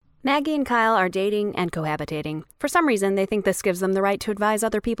Maggie and Kyle are dating and cohabitating. For some reason, they think this gives them the right to advise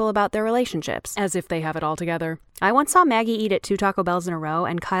other people about their relationships. As if they have it all together. I once saw Maggie eat at 2 Taco Bells in a row,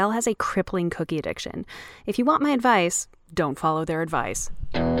 and Kyle has a crippling cookie addiction. If you want my advice, don't follow their advice.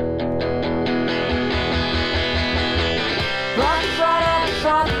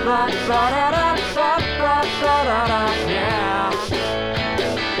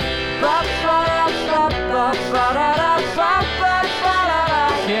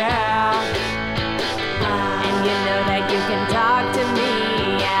 And you know that you can talk to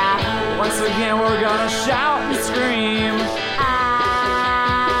me, yeah. Once again, we're gonna shout and scream.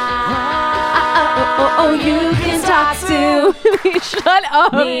 Oh, you can talk to me. Shut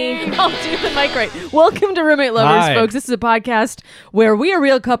up. I'll do the mic right. Welcome to Roommate Lovers, Hi. folks. This is a podcast where we, a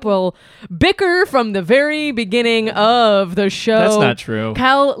real couple, bicker from the very beginning of the show. That's not true.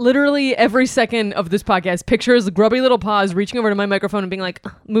 Kyle, literally every second of this podcast, pictures grubby little paws reaching over to my microphone and being like,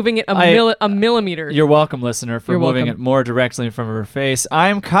 moving it a millimeter. You're welcome, listener, for You're moving welcome. it more directly from her face.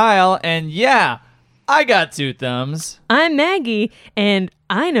 I'm Kyle, and yeah, I got 2 thumbs. I'm Maggie, and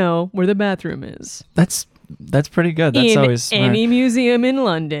I know where the bathroom is. That's pretty good. That's in always smart. any museum in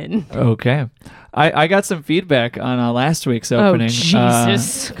London. Okay. I got some feedback on last week's opening. Oh,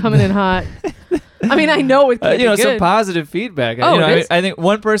 Jesus. Coming in hot. I mean, I know it can't be some good. positive feedback. Oh, it is? I think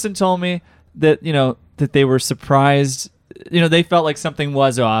one person told me that, that they were surprised. They felt like something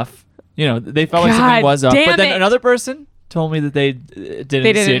was off. They felt like something God was off. damn But then it. another person told me that they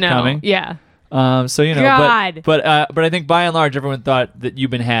didn't see it know. coming. Yeah. God. God. But I think by and large, everyone thought that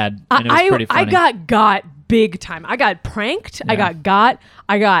you've been had, and it was pretty funny. I got big time. I got pranked. Yeah.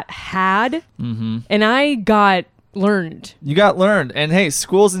 I got had, and I got learned. You got learned, and hey,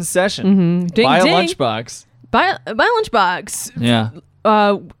 school's in session. Mm-hmm. Ding, Buy ding. a lunchbox. Buy a lunchbox. Yeah.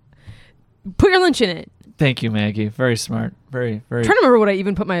 Put your lunch in it. Thank you, Maggie. Very smart. Very, very. I'm trying to remember what I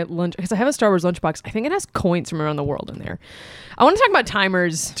even put my lunch, because I have a Star Wars lunchbox. I think it has coins from around the world in there. I want to talk about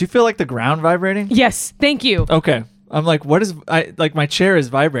timers. Do you feel like the ground vibrating? Yes, thank you. Okay. I'm like, what is? My chair is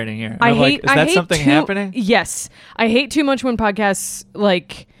vibrating here. And I I'm hate. like, is I that hate something happening? Yes, I hate too much when podcasts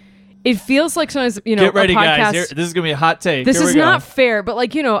It feels like sometimes Get ready, a podcast. guys. This is gonna be a hot take. This Here is we go. not fair, but I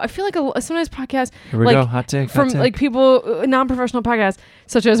feel like sometimes podcasts Here we go. Hot take. from hot take. people, non-professional podcasts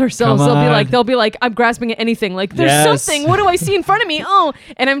such as ourselves. Come They'll on. be like, I'm grasping at anything. Like there's Yes. something. What do I see in front of me? Oh,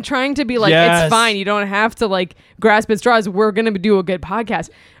 and I'm trying to be like, Yes. it's fine. You don't have to grasp at straws. We're gonna do a good podcast.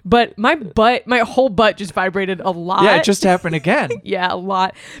 But my whole butt just vibrated a lot. Yeah, it just happened again. Yeah, a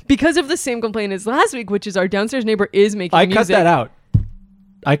lot because of the same complaint as last week, which is our downstairs neighbor is making I music. cut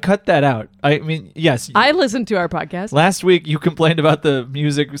that out. I mean, yes. I listened to our podcast. Last week you complained about the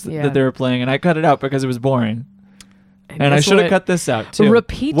music Yeah. that they were playing, and I cut it out because it was boring. And I guess should have what? cut this out too.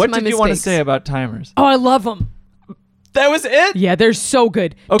 Repeat What my did you want to mistakes. say about timers? Oh, I love them. That was it? Yeah, they're so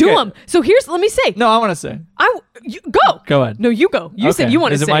good. Okay. Do them. So let me say. No, I want to say. Go. Go ahead. No, you go. You Okay. said you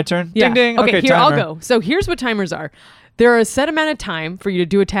want to Is say. it my turn? Yeah. Ding, ding. Okay, Okay, here, I'll timer. go. So here's what timers are. There are a set amount of time for you to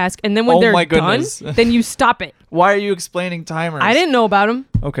do a task, and then when Oh they're my done, goodness. then you stop it. Why are you explaining timers? I didn't know about them.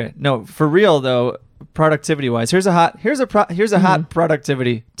 Okay, no, for real though, productivity wise, here's a hot Mm-hmm. hot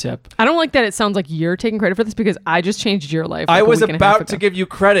productivity tip. I don't like that it sounds like you're taking credit for this because I just changed your life. I like a was week and a half about to ago. give you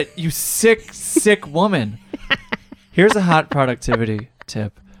credit, you sick woman. Here's a hot productivity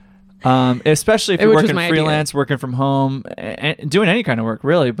tip. Especially if you're Which was working my idea. freelance, working from home, and doing any kind of work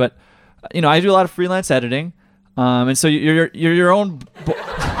really. But I do a lot of freelance editing, and so you're your own.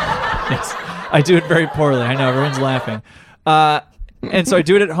 Yes, I do it very poorly. I know everyone's laughing, and so I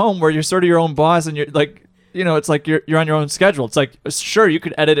do it at home where you're sort of your own boss, and you're like, it's like you're on your own schedule. It's like sure you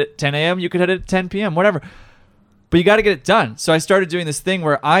could edit at 10 a.m., you could edit at 10 p.m., whatever. But you got to get it done. So I started doing this thing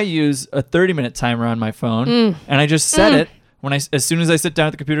where I use a 30-minute timer on my phone, and I just set it as soon as I sit down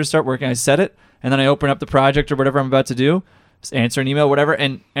at the computer to start working. I set it, and then I open up the project or whatever I'm about to do, just answer an email, whatever,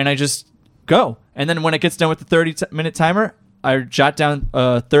 and I just go. And then when it gets done with the 30-minute timer, I jot down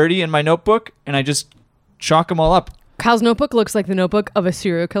 30 in my notebook, and I just chalk them all up. Kyle's notebook looks like the notebook of a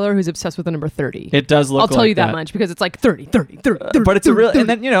serial killer who's obsessed with the number 30. It does look. I'll tell like you that much because it's like 30. But it's a real, and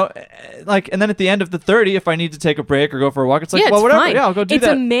then and then at the end of the 30, if I need to take a break or go for a walk, it's like, yeah, well, it's whatever, fine. yeah, I'll go do it's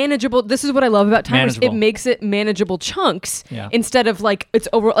that. a manageable. This is what I love about timers. Manageable. It makes it manageable chunks Yeah. instead of it's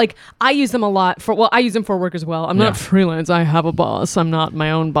over. I use them a lot for. Well, I use them for work as well. I'm not Yeah. freelance. I have a boss. I'm not my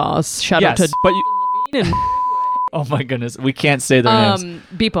own boss. Shout out Yes, to but you. and, Oh my goodness, we can't say their names.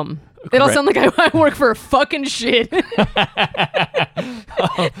 beep them. It'll Correct. sound like I work for a fucking shit,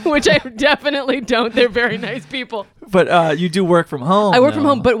 which I definitely don't. They're very nice people. But you do work from home. I work from though.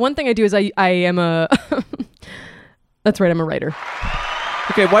 home, but one thing I do is I am a. That's right. I'm a writer.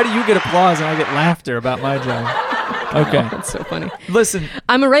 Okay, why do you get applause and I get laughter about my job? Okay. That's so funny. Listen,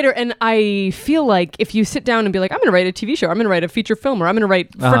 I'm a writer, and I feel like if you sit down and be like, I'm going to write a TV show, I'm going to write a feature film, or I'm going to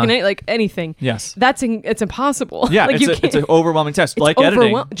write freaking like anything. Yes. It's impossible. yeah, like it's an overwhelming task. Like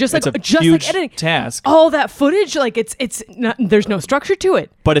editing. Just like it's a huge editing. task. All that footage, like it's not, there's no structure to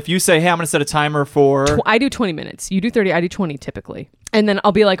it. But if you say, hey, I'm going to set a timer for... I do 20 minutes. You do 30, I do 20 typically. And then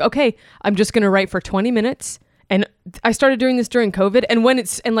I'll be like, okay, I'm just going to write for 20 minutes. And I started doing this during COVID. And when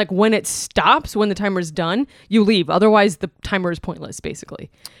it stops, when the timer's done, you leave. Otherwise, the timer is pointless,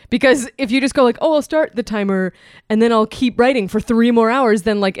 basically. Because if you just go like, oh, I'll start the timer and then I'll keep writing for 3 more hours,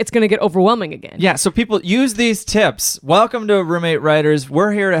 then like it's going to get overwhelming again. Yeah, so people use these tips. Welcome to Roommate Writers.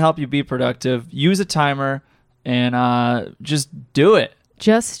 We're here to help you be productive. Use a timer and just do it.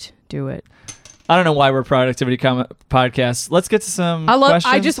 Just do it. I don't know why we're productivity podcasts. Let's get to some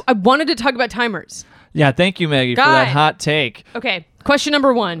questions. I wanted to talk about timers. Yeah, thank you, Maggie, for that hot take. Okay, question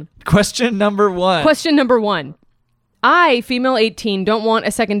number one. Question number one. I, female 18, don't want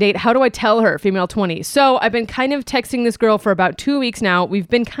a second date. How do I tell her, female 20? So I've been kind of texting this girl for about 2 weeks now. We've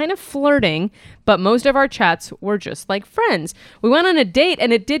been kind of flirting, but most of our chats were just like friends. We went on a date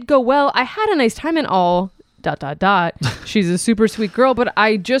and it did go well. I had a nice time and all... ... She's a super sweet girl, but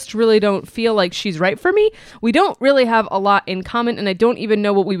I just really don't feel like she's right for me. We don't really have a lot in common, and I don't even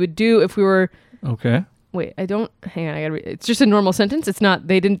know what we would do if we were... Okay. Wait, hang on, I gotta read. It's just a normal sentence. It's not,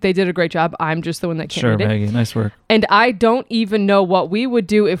 they did a great job. I'm just the one that can't read it. Sure, Maggie, nice work. And I don't even know what we would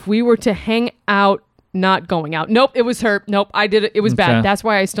do if we were to hang out, not going out. Nope, it was her. Nope, I did it. It was bad. That's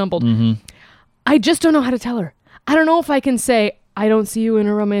why I stumbled. Mm-hmm. I just don't know how to tell her. I don't know if I can say, I don't see you in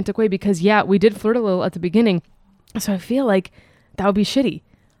a romantic way, because yeah, we did flirt a little at the beginning. So I feel like that would be shitty.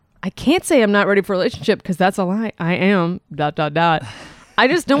 I can't say I'm not ready for a relationship because that's a lie. I am ... I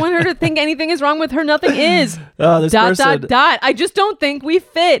just don't want her to think anything is wrong with her. Nothing is ... I just don't think we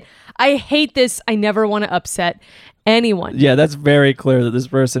fit. I hate this. I never want to upset anyone. Yeah, that's very clear that this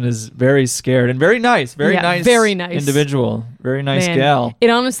person is very scared and very nice. Very nice individual. Very nice gal. It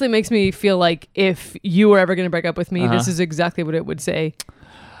honestly makes me feel like if you were ever going to break up with me, this is exactly what it would say.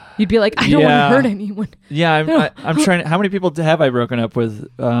 You'd be like, I don't want to hurt anyone. Yeah, I'm trying. How many people have I broken up with?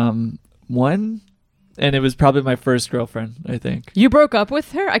 One, and it was probably my first girlfriend, I think. You broke up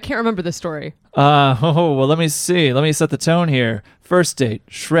with her? I can't remember the story. Well, let me see. Let me set the tone here. First date,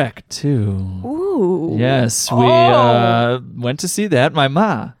 Shrek 2. Ooh. Yes, we went to see that. My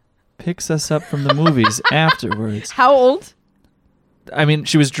ma picks us up from the movies afterwards. How old? I mean,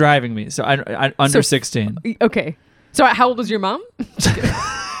 she was driving me, so I under 16. Okay. So how old was your mom?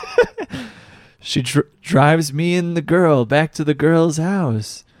 She drives me and the girl back to the girl's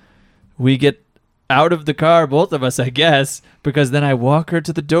house. We get out of the car, both of us, I guess, because then I walk her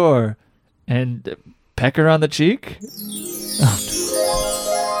to the door and peck her on the cheek.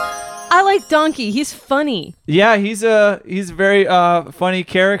 I like Donkey. He's funny. Yeah, he's a very funny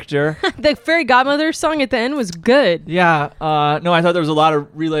character. The Fairy Godmother song at the end was good. Yeah. No, I thought there was a lot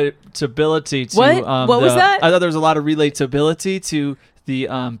of relatability to... What was that? I thought there was a lot of relatability to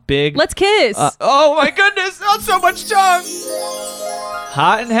the big... Let's kiss. Oh my goodness, that's so much tongue.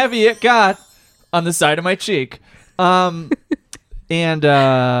 Hot and heavy it got on the side of my cheek. And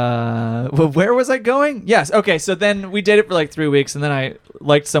well, where was I going? Yes. Okay. So then we dated for like 3 weeks, and then I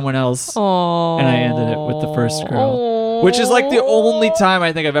liked someone else, and I ended it with the first girl, which is like the only time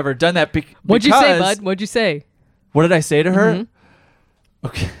I think I've ever done that. What'd you say, bud? What'd you say? What did I say to her? Mm-hmm.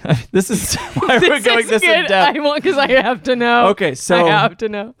 Okay, this is why we're going this in depth. Because I have to know. Okay, so I have to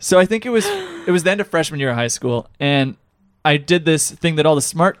know. So I think it was the end of freshman year of high school, and I did this thing that all the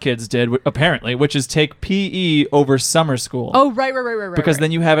smart kids did, apparently, which is take PE over summer school. Oh, right. Because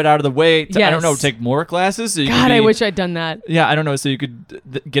then you have it out of the way to, I don't know, take more classes. So God, I wish I'd done that. Yeah, I don't know. So you could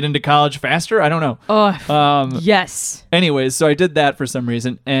get into college faster. I don't know. Oh, yes. Anyways, so I did that for some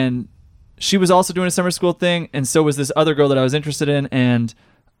reason. And she was also doing a summer school thing. And so was this other girl that I was interested in. And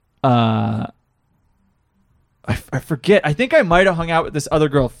I forget. I think I might have hung out with this other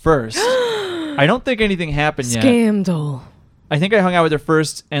girl first. I don't think anything happened yet. Scandal. I think I hung out with her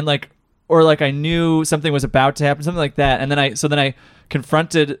first, and I knew something was about to happen, something like that. And then I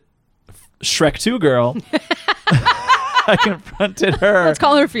confronted Shrek 2 girl. I confronted her. Let's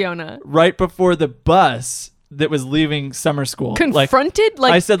call her Fiona. Right before the bus that was leaving summer school. Confronted?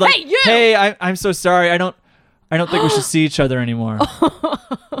 I said, hey, you! Hey, I'm so sorry. I don't think we should see each other anymore.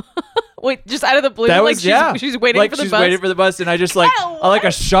 Wait, just out of the blue? That was, she's waiting for the bus? She's waiting for the bus, and I just like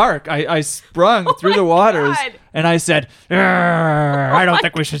a shark. I sprung through the waters, and I said, I don't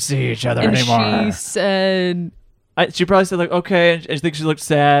think we should see each other anymore. And she said... She probably said, like, okay, and I think she looked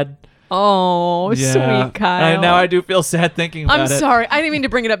sad. Oh, sweet Kyle. And now I do feel sad thinking about I'm it. sorry. I didn't mean to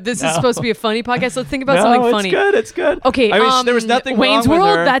bring it up. This is supposed to be a funny podcast. Let's think about No, something it's funny. good. It's good. Okay, I mean, there was nothing Wayne's wrong with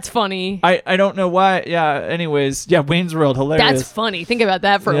World, her. that's funny. I don't know why. Yeah. Anyways, yeah, Wayne's World, hilarious. That's funny. Think about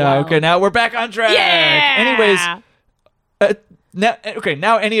that for a Yeah. while. Okay. Now we're back on track. Yeah. Anyways,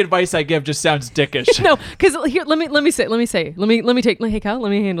 now any advice I give just sounds dickish. No, because here, let me take. Hey, Kyle, let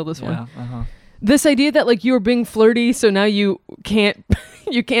me handle this one. Yeah. Uh-huh. This idea that like you were being flirty, so now you can't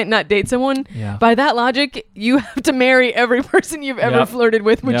not date someone. Yeah. By that logic, you have to marry every person you've ever Yep. flirted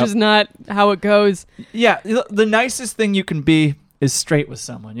with, which Yep. is not how it goes. Yeah, the nicest thing you can be is straight with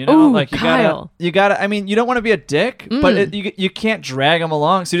someone. You know, Ooh, like Kyle. you gotta. I mean, you don't want to be a dick, but you can't drag them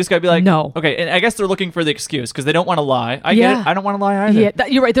along. So you just gotta be like, No. okay. And I guess they're looking for the excuse because they don't want to lie. I get Yeah. it. I don't want to lie either. Yeah,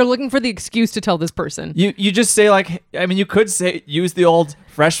 you're right. They're looking for the excuse to tell this person. You just say like, I mean, you could say use the old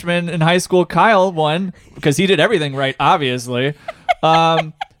freshman in high school Kyle one because he did everything right, obviously.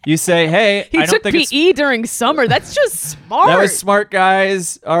 You say, hey, He I don't took think it's PE during summer. That's just smart. that was smart,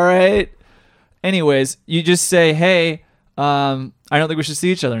 guys. All right. Anyways, you just say, hey, I don't think we should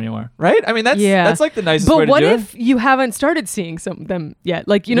see each other anymore, right? I mean, that's like the nicest way But to what do if it. you haven't started seeing them yet?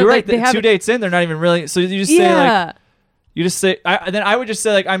 Like you know, You're like right. they have 2 dates in, they're not even really. So you just say like, you just say. Then I would just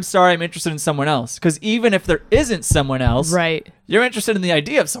say like, I'm sorry, I'm interested in someone else. Because even if there isn't someone else, right. you're interested in the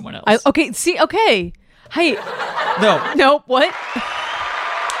idea of someone else. Okay. Hey, No. no, what?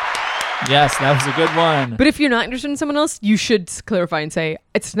 Yes, that was a good one. But if you're not interested in someone else, you should clarify and say,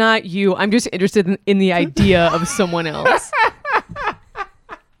 it's not you. I'm just interested in the idea of someone else.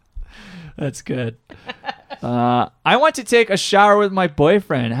 That's good. I want to take a shower with my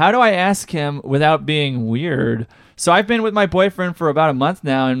boyfriend. How do I ask him without being weird? So I've been with my boyfriend for about a month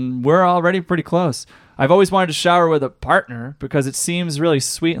now, and we're already pretty close. I've always wanted to shower with a partner because it seems really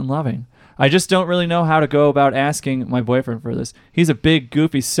sweet and loving. I just don't really know how to go about asking my boyfriend for this. He's a big,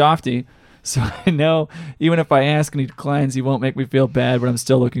 goofy softy, so I know even if I ask and he declines, he won't make me feel bad, but I'm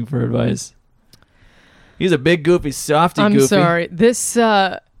still looking for advice. He's a big, goofy softy. I'm goofy. sorry. This,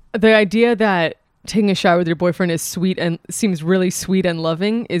 the idea that taking a shower with your boyfriend is sweet and seems really sweet and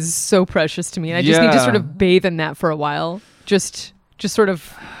loving is so precious to me. And I just need to Yeah. sort of bathe in that for a while. Just sort of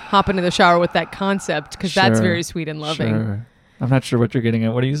hop into the shower with that concept because that's Sure. very sweet and loving. Sure. I'm not sure what you're getting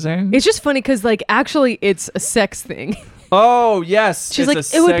at. What are you saying? It's just funny because, like, actually, it's a sex thing. Oh, yes. She's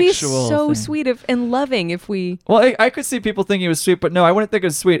it's like, a it would be sexual so thing. sweet and loving if we. Well, I could see people thinking it was sweet, but no, I wouldn't think it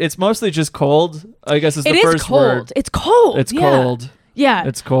was sweet. It's mostly just cold, I guess is the It is first cold. word. It's cold. It's yeah. cold. Yeah.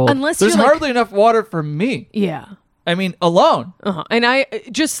 It's cold. Unless There's you're like, hardly enough water for me. yeah. I mean, alone. And I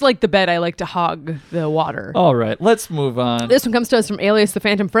just like the bed. I like to hog the water. All right, let's move on. This one comes to us from Alias the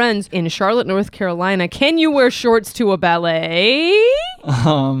Phantom Friends in Charlotte, North Carolina. Can you wear shorts to a ballet?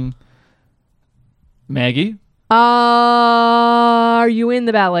 Maggie? Are you in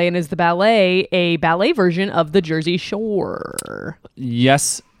the ballet? And is the ballet a ballet version of the Jersey Shore?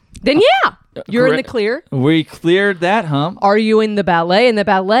 Yes. Then yeah, you're in the correct. clear. We cleared that hump. Are you in the ballet? And the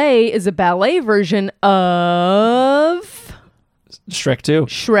ballet is a ballet version of Shrek 2.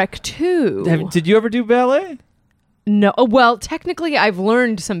 Shrek 2. Did you ever do ballet? No. Well, technically, I've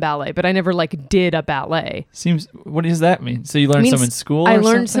learned some ballet, but I never did a ballet. What does that mean? So you learned Means some in school? I or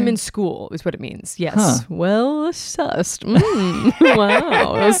learned some something? in school, is what it means. Yes. Huh. Well assessed.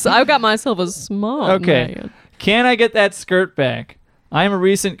 Wow. I got myself a smart Okay. man. Can I get that skirt back? I'm a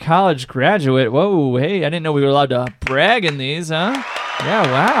recent college graduate. Whoa, hey, I didn't know we were allowed to brag in these, huh? Yeah,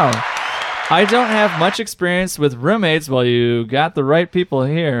 wow. I don't have much experience with roommates. Well, you got the right people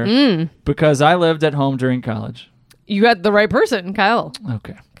here because I lived at home during college. You got the right person, Kyle.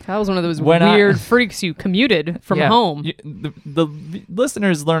 Okay. Kyle's one of those When I- weird freaks you commuted from Yeah, home. the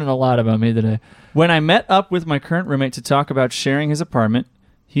listeners learning a lot about me today. When I met up with my current roommate to talk about sharing his apartment,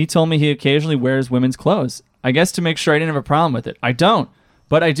 he told me he occasionally wears women's clothes. I guess to make sure I didn't have a problem with it. I don't.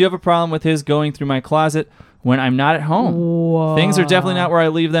 But I do have a problem with his going through my closet when I'm not at home. Whoa. Things are definitely not where I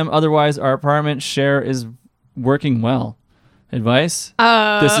leave them. Otherwise, our apartment share is working well. Advice?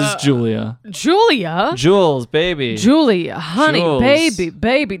 This is Julia. Julia? Jules, baby. Julia, honey, Jules.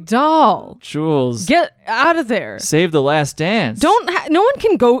 baby doll. Jules. Get out of there. Save the last dance. No one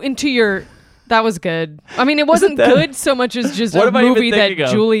can go into your... That was good. I mean, it wasn't that- good so much as just What a am I even movie that thinking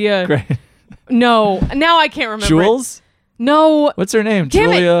of? Julia... Great. No, now I can't remember. Jules? No. What's her name?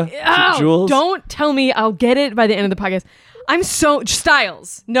 Damn Julia? it. Oh, Jules? Don't tell me. I'll get it by the end of the podcast. I'm so...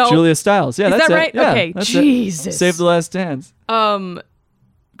 Stiles. No. Julia Stiles. Yeah, Is that's that it. right? Yeah, Okay, that's it. Jesus. Save the last dance.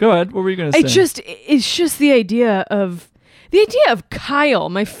 Go ahead. What were you going to say? It's just the idea of Kyle,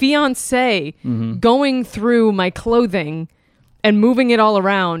 my fiance, Mm-hmm. going through my clothing and moving it all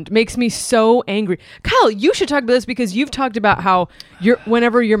around makes me so angry. Kyle, you should talk about this because you've talked about how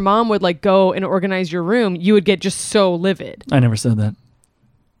whenever your mom would like go and organize your room, you would get just so livid. I never said that.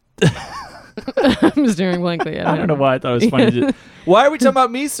 I'm staring blankly at I don't know why I thought it was funny. Why are we talking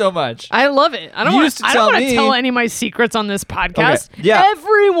about me so much? I love it. I don't You want used to to tell tell me- any of my secrets on this podcast. Okay, yeah.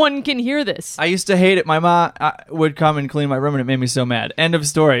 Everyone can hear this. I used to hate it. My mom would come and clean my room, and it made me so mad. End of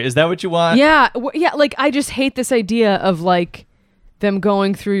story. Is that what you want? Yeah, yeah. Like I just hate this idea of like them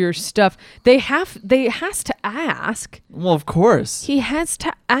going through your stuff. They has to ask. Well, of course. He has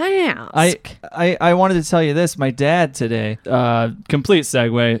to ask. I wanted to tell you this. My dad today, complete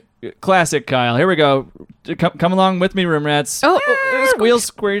segue, classic Kyle. Here we go. Come along with me, room rats. Oh, Wheel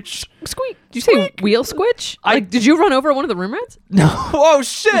squirch. squeak. Did you say wheel squitch? Did you run over one of the room rats? No. Oh,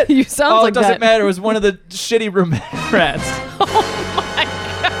 shit. You sound like it doesn't that. matter. It was one of the shitty room rats. Oh my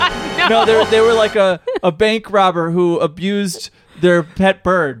god! No, they were like a bank robber who abused their pet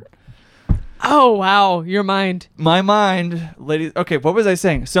bird. Oh wow, your mind. My mind, ladies. Okay, what was I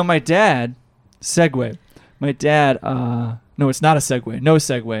saying? So my dad, segue. My dad, no, it's not a segue. No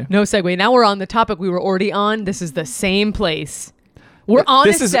segue. No segue. Now we're on the topic we were already on. This is the same place. We're on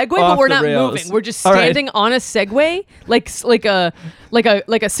This a is segue, but off we're the not rails. moving. We're just All right. standing on a segue, like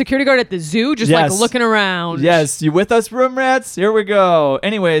a security guard at the zoo, just like Yes. looking around. Yes, you with us, room rats? Here we go.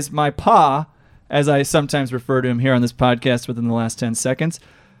 Anyways, my pa, as I sometimes refer to him here on this podcast within the last 10 seconds,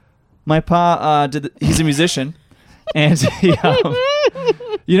 my pa, he's a musician, and he,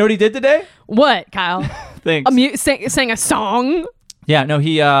 you know what he did today? What, Kyle? Thanks. Sang a song. Yeah, no,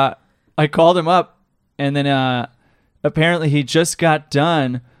 I called him up, and then apparently he just got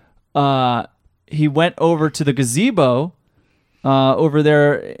done. He went over to the gazebo over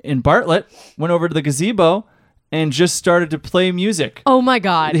there in Bartlett, went over to the gazebo and just started to play music. Oh my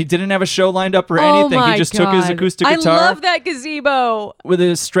god. He didn't have a show lined up or Oh anything. my He just took his God. acoustic I guitar love that gazebo. with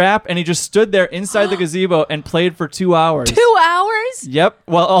his strap, and he just stood there inside the gazebo and played for 2 hours. 2 hours? Yep.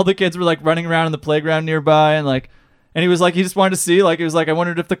 While all the kids were like running around in the playground nearby, and he was like, he just wanted to see, like, he was like, I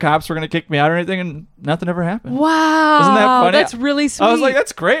wondered if the cops were going to kick me out or anything, and nothing ever happened. Wow. Isn't that funny? That's really sweet. I was like,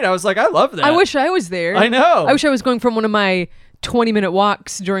 that's great. I was like, I love that. I wish I was there. I know. I wish I was going from one of my 20-minute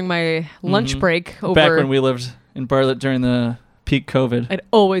walks during my lunch break over. Back when we lived in Bartlett during the peak COVID. I'd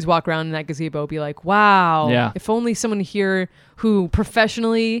always walk around in that gazebo, be like, wow. Yeah. If only someone here who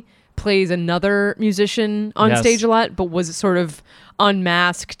professionally plays another musician on Yes. stage a lot, but was sort of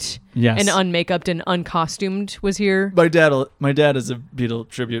unmasked Yes. and unmakeuped and uncostumed was here. My dad is a Beatle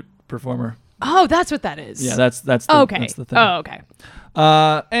tribute performer. Oh, that's what that is. Yeah, that's the, okay. that's the thing. Oh, okay.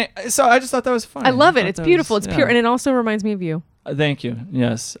 And so I just thought that was fun. I love it. thought It's that beautiful. was- It's yeah. pure. And it also reminds me of you. Thank you.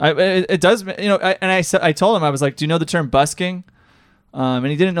 Yes, it does. You know, I told him, I was like, "Do you know the term busking?" And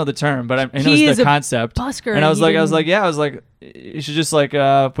he didn't know the term, but I know He it's is the a concept. busker, and I was he like, didn't- yeah, I was like, you should just like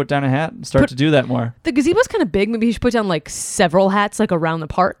put down a hat and start to do that more. The gazebo's kind of big. Maybe you should put down like several hats like around the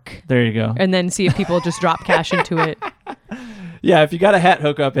park There you go. and then see if people just drop cash into it. Yeah, if you got a hat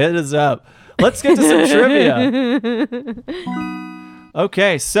hookup, hit us up. Let's get to some trivia.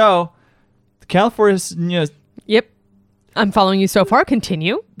 Okay, so the Yep. I'm following you so far.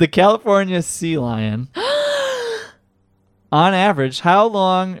 Continue. California sea lion. On average, how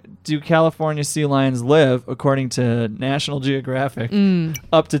long do California sea lions live according to National Geographic?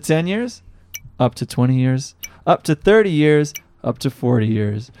 Up to 10 years? Up to 20 years? Up to 30 years? Up to 40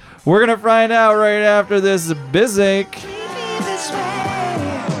 years? We're going to find out right after this Bizac.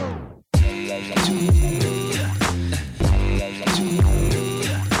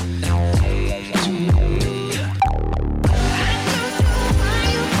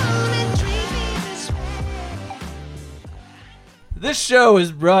 This show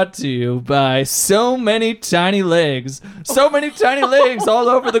is brought to you by So Many Tiny Legs. So many tiny legs all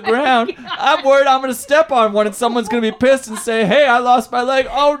over the ground. I'm worried I'm going to step on one and someone's going to be pissed and say, hey, I lost my leg.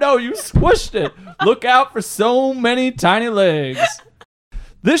 Oh no, you squished it. Look out for So Many Tiny Legs.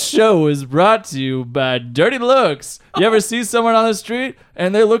 This show is brought to you by Dirty Looks. You ever see someone on the street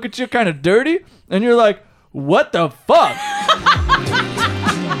and they look at you kind of dirty and you're like, what the fuck?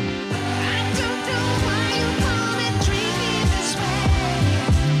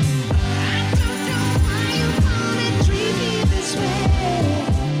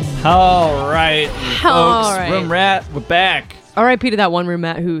 All right, folks. All right. Room Rat, we're back. R.I.P. to that one room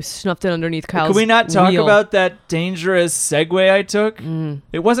mat who snuffed it underneath Kyle's Can we not talk wheel. about that dangerous segue I took?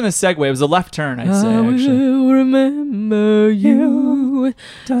 It wasn't a segue. It was a left turn, I'd say, I actually. will remember you.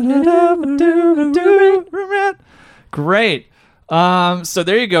 Great. So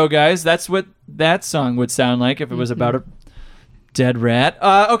there you go, guys. That's what that song would sound like if it was about a dead rat.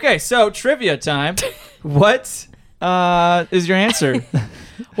 Okay, so trivia time. What is your answer.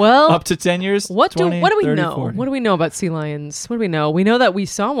 Well, Up to 10 years? what 20, do we 30, know? 40. What do we know about sea lions? What do we know? We know that we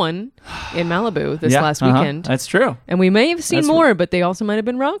saw one in Malibu this Yeah, last uh-huh. weekend. That's true. And we may have seen That's more, but they also might have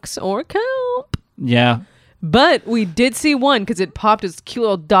been rocks or kelp. Yeah. But we did see one because it popped its cute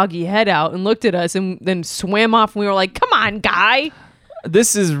little doggy head out and looked at us and then swam off. And we were like, come on, guy.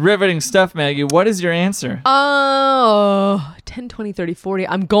 This is riveting stuff, Maggie. What is your answer? Oh, 10, 20, 30, 40.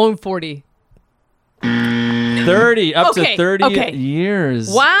 I'm going 40. 30. Up to 30 okay.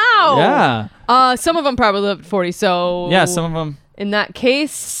 years. Wow. Yeah. Some of them probably lived 40. So Yeah, some of them. in that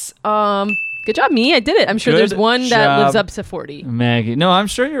case, good job, me. I did it. I'm sure Good there's one that lives job. up to 40. Maggie. No, I'm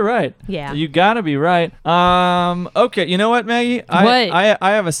sure you're right. Yeah. You gotta be right. Okay, you know what, Maggie? What? I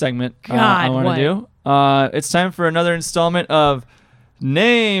have a segment I God, want what? to do. It's time for another installment of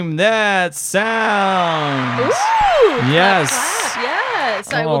Name That Sound. Yes.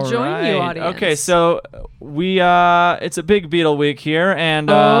 Yes, I will All join you, right. audience. Okay, so we it's a big Beatle week here, and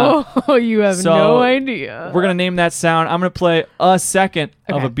Oh, you have so no idea. we're gonna name that sound. I'm gonna play a second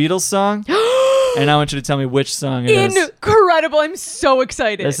of Okay. a Beatles song, and I want you to tell me which song it is. Incredible. I'm so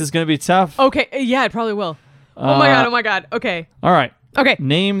excited. This is gonna be tough. Okay, yeah, it probably will. Oh my god. Okay. All right. Okay.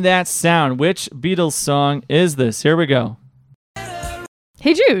 Name that sound. Which Beatles song is this? Here we go.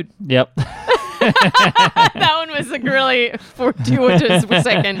 Hey Jude. Yep. That one was like really fortuitous for a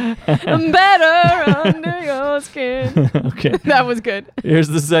second. I'm better under your skin. Okay. That was good. Here's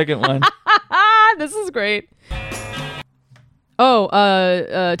the second one. This is great.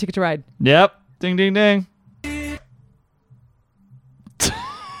 Oh, Ticket to Ride. Yep. Ding, ding, ding.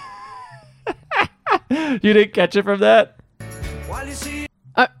 You didn't catch it from that?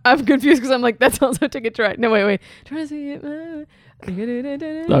 I'm confused because I'm like, that sounds like Ticket to Ride. No, wait. Try to see it. Oh,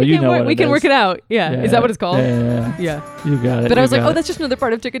 you know what we it can is. work it out. Yeah. Is that what it's called? Yeah. Yeah. You got it. But I you was like, got oh, it. that's just another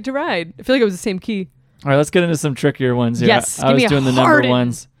part of Ticket to Ride. I feel like it was the same key. All right, let's get into some trickier ones here. Yes, I give was me a doing the number hard one.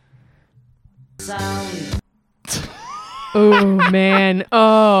 ones. Oh man.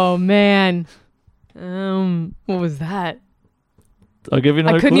 Oh man. What was that? I'll give you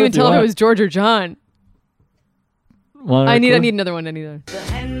another I couldn't clue even if you tell if it want. was George or John. Want I another need clue? another one. I need another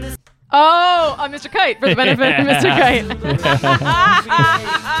one. Oh, Mr. Kite for the benefit of Mr.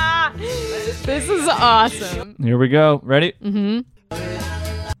 Kite. This is awesome. Here we go. Ready? Nowhere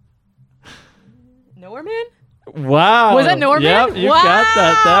Man? Wow. Was that Nowhere Man? Yep, you wow. got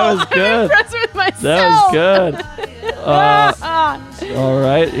that. That was good. I'm impressed with myself. That was good. All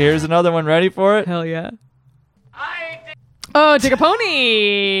right, here's another one. Ready for it? Hell yeah. Oh, Take a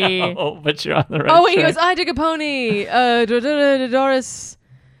Pony. Oh, but you're on the right Oh, wait, he track. goes, I take a pony. Doris.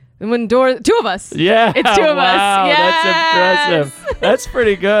 And when Doris, two of us. Yeah. It's two of us. Wow, Yes. that's impressive. That's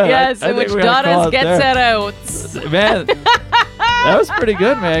pretty good. Yes, I in think which we're gonna call Doris it gets there. it out. Man, that was pretty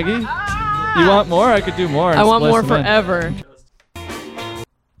good, Maggie. You want more? I could do more. and I want splice more them in. forever.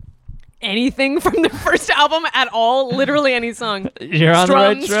 Anything from the first album at all? Literally any song. You're on the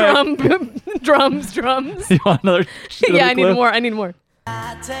right track. Drums. You want another? Yeah, I clue? need more.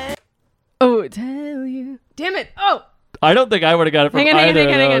 Oh, tell you. Damn it. Oh. I don't think I would have got it from Hang on. either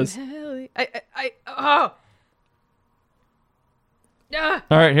of those. Tell you. Oh. Ah.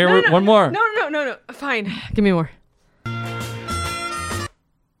 All right, here No. one more. No. Fine. Give me more.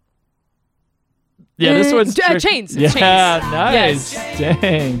 Yeah, this one's Chains. Yeah, Chains. nice. Yes.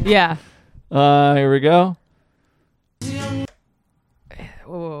 Dang. Yeah. Here we go.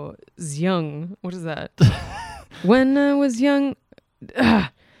 Oh, young. What is that? When I was young. When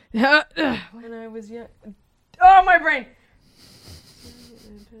I was young. Oh, my brain.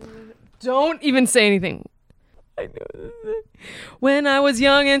 Don't even say anything. I know. When I was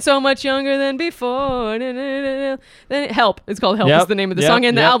young and so much younger than before. Then Help. It's called Help. Yep, Is the name of the yep, song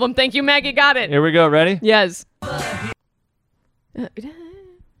and the yep. album. Thank you, Maggie. Got it. Here we go. Ready? Yes.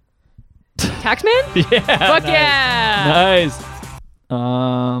 Taxman? Yeah. Fuck yeah. Nice.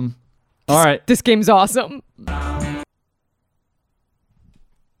 All right. This game's awesome. Hang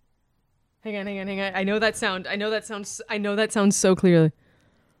on. I know that sound. I know that sounds so clearly.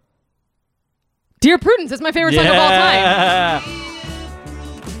 Dear Prudence, that's my favorite song of all time.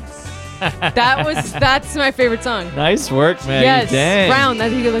 That's my favorite song. Nice work, Maggie. Yes. Dang. Round.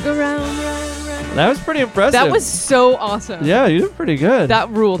 That you go like round. That was pretty impressive. That was so awesome. Yeah, you did pretty good. That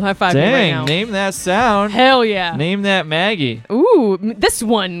ruled. High five me right Dang. now. Name that sound. Hell yeah. Name that Maggie. Ooh, this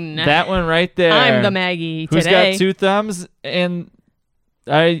one. That one right there. I'm the Maggie Who's today. got two thumbs? And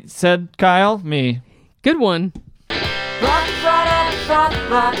I said Kyle. Me. Good one.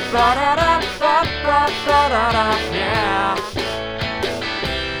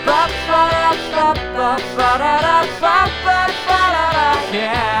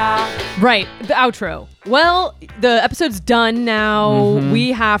 Right, the outro. Well, the episode's done now. Mm-hmm.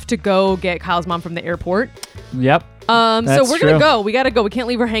 We have to go get Kyle's mom from the airport. Yep. So That's we're true. gonna go. We gotta go. We can't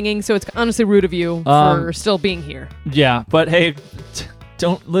leave her hanging. So it's honestly rude of you for still being here. Yeah, but hey,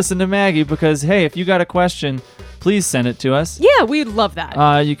 don't listen to Maggie because, hey, if you got a question, please send it to us. Yeah, we'd love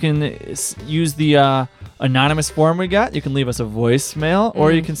that. You can use the anonymous form we got. You can leave us a voicemail,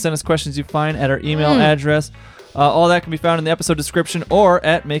 or you can send us questions you find at our email address. All that can be found in the episode description or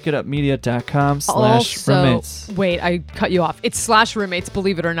at makeitupmedia.com/roommates. Wait, I cut you off. It's /roommates,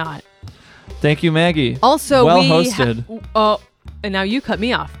 believe it or not. Thank you, Maggie. Also, well we hosted. And now you cut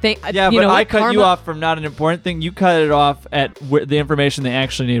me off. Yeah, but I cut you off from not an important thing. You cut it off at the information they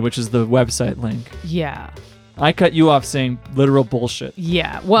actually need, which is the website link. Yeah. I cut you off saying literal bullshit.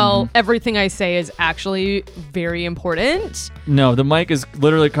 Yeah. Well, everything I say is actually very important. No, the mic is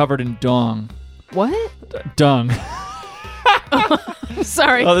literally covered in dong. What? Dung.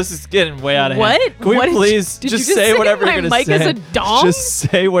 Sorry. Oh, this is getting way out of What? hand. Can we What did please you just just say say whatever my you're going to mic say? is a dong? Just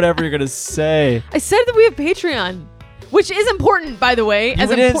say whatever you're going to say. I said that we have Patreon, which is important, by the way. You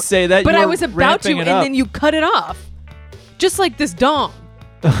didn't say that. But You I were was about to, ramping it and up. then you cut it off. Just like this dong.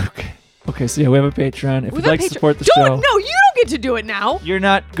 Okay, so yeah, we have a Patreon. If With you'd a like to Patreon- support the Don't, show. No, you don't get to do it now. You're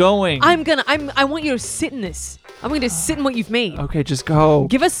not going. I want you to sit in this. I'm going to sit in what you've made. Okay, just go.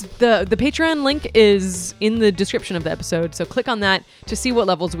 Give us the Patreon link is in the description of the episode, so click on that to see what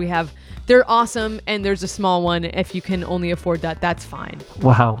levels we have. They're awesome, and there's a small one. If you can only afford that, that's fine.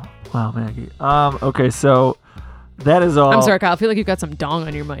 Wow, Maggie. Okay, so that is all. I'm sorry, Kyle. I feel like you've got some dong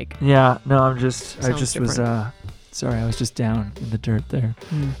on your mic. Yeah, no, I Sounds just was sorry, I was just down in the dirt there.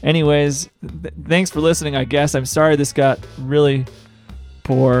 Hmm. Anyways, thanks for listening, I guess. I'm sorry this got really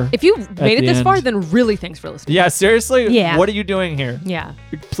poor. If you made it the this far, end. then really thanks for listening. Yeah, seriously? Yeah. What are you doing here? Yeah.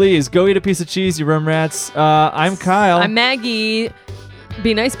 Please go eat a piece of cheese, you room rats. I'm Kyle. I'm Maggie.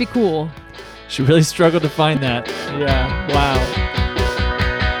 Be nice, be cool. She really struggled to find that. Yeah, wow.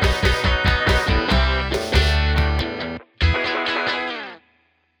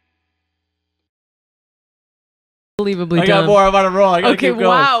 Unbelievably I got dumb. more. I'm on a roll. I gotta Okay, keep going.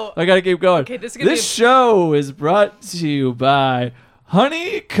 wow. I gotta keep going. Okay, this is gonna be a- show is brought to you by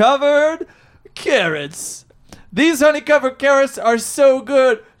Honey Covered Carrots. These honey covered carrots are so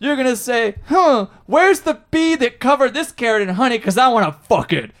good. You're gonna say, where's the bee that covered this carrot in honey? 'Cause I wanna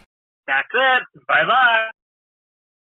fuck it. That's it. Bye-bye.